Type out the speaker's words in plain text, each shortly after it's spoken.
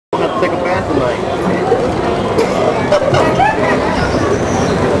have to take a bath tonight.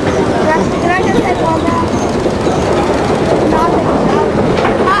 Can I just take one now?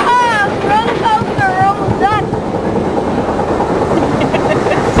 Roller coaster, we're almost done.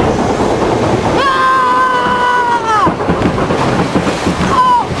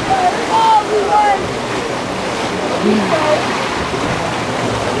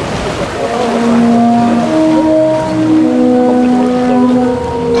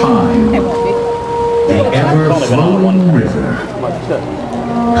 Time, the ever-flowing river.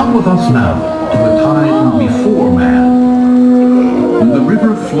 Come with us now to the time before man, when the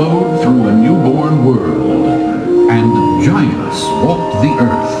river flowed through a newborn world, and giants walked the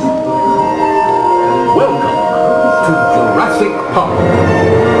earth. Welcome to Jurassic Park.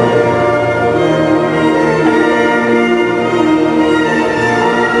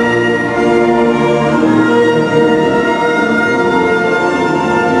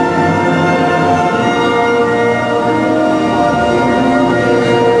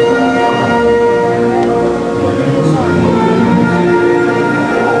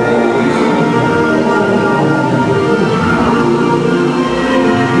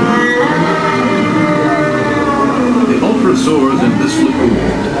 Dinosaurs in this lagoon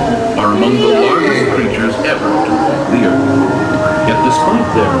are among the largest creatures ever to walk the earth. Yet despite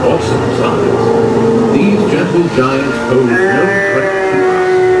their awesome size, these gentle giants pose no threat to us.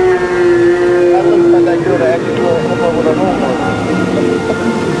 That looks like I could actually go home with a homework.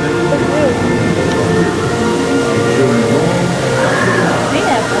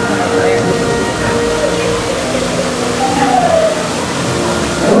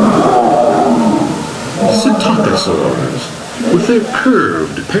 Dinosaurs, with their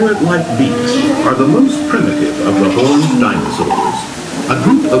curved, parrot-like beaks, are the most primitive of the horned dinosaurs, a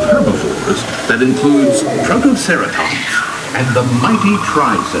group of herbivores that includes Protoceratops and the mighty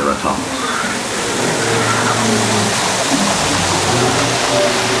Triceratops.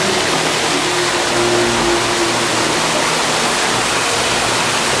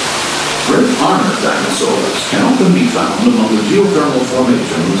 Red armored dinosaurs can often be found among the geothermal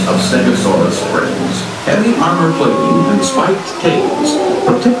formations of Stegosaurus springs. Heavy armor plating and spiked tails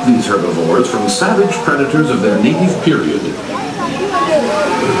protect these herbivores from savage predators of their native period.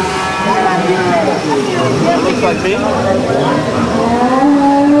 Looks like me.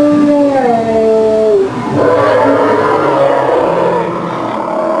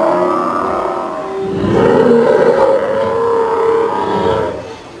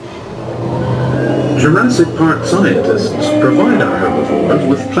 Jurassic Park scientists provide our herbivores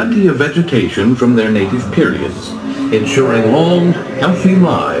with plenty of vegetation from their native periods, ensuring long, healthy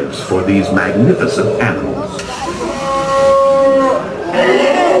lives for these magnificent animals.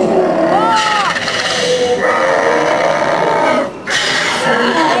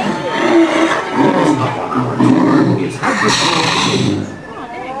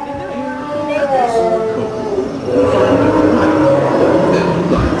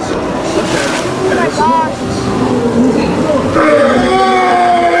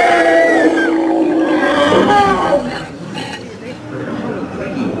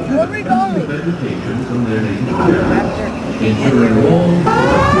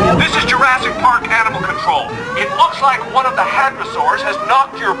 This is Jurassic Park Animal Control. It looks like one of the hadrosaurs has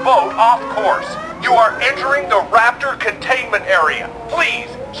knocked your boat off course. You are entering the raptor containment area. Please,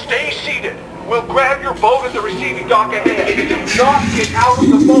 stay seated. We'll grab your boat at the receiving dock ahead. Do not get out of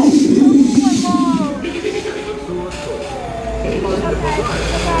the boat.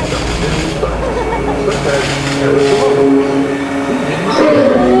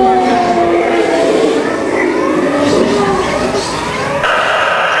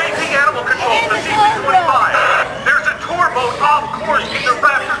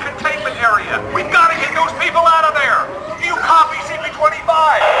 We've got to get those people out of there! Do you copy CP-25?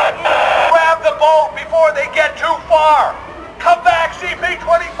 Grab the boat before they get too far! Come back,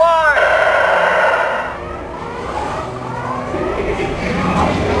 CP-25!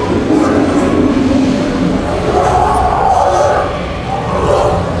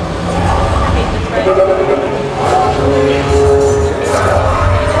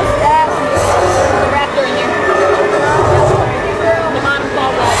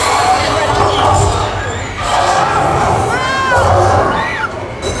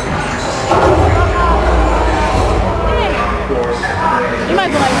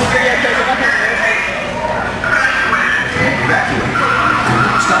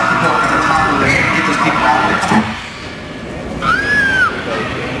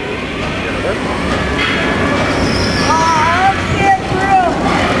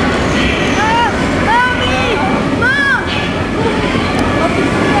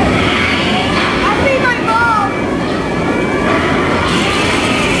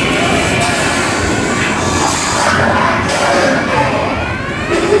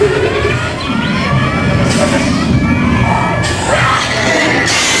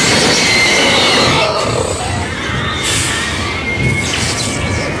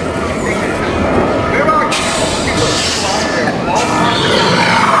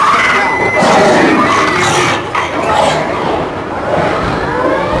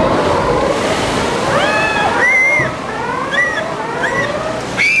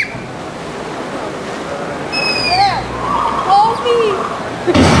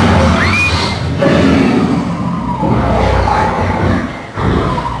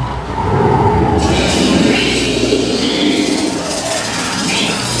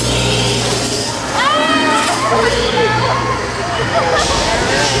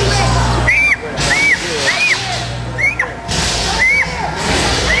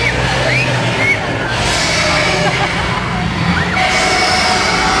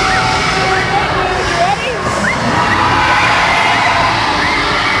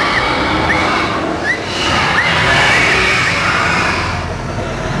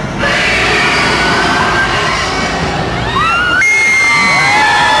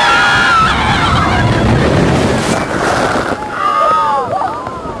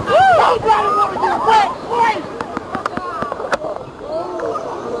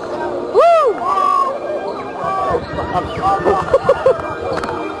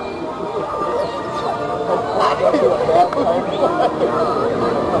 Oh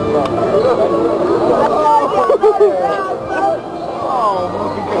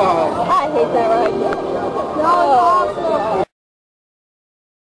my God. I hate that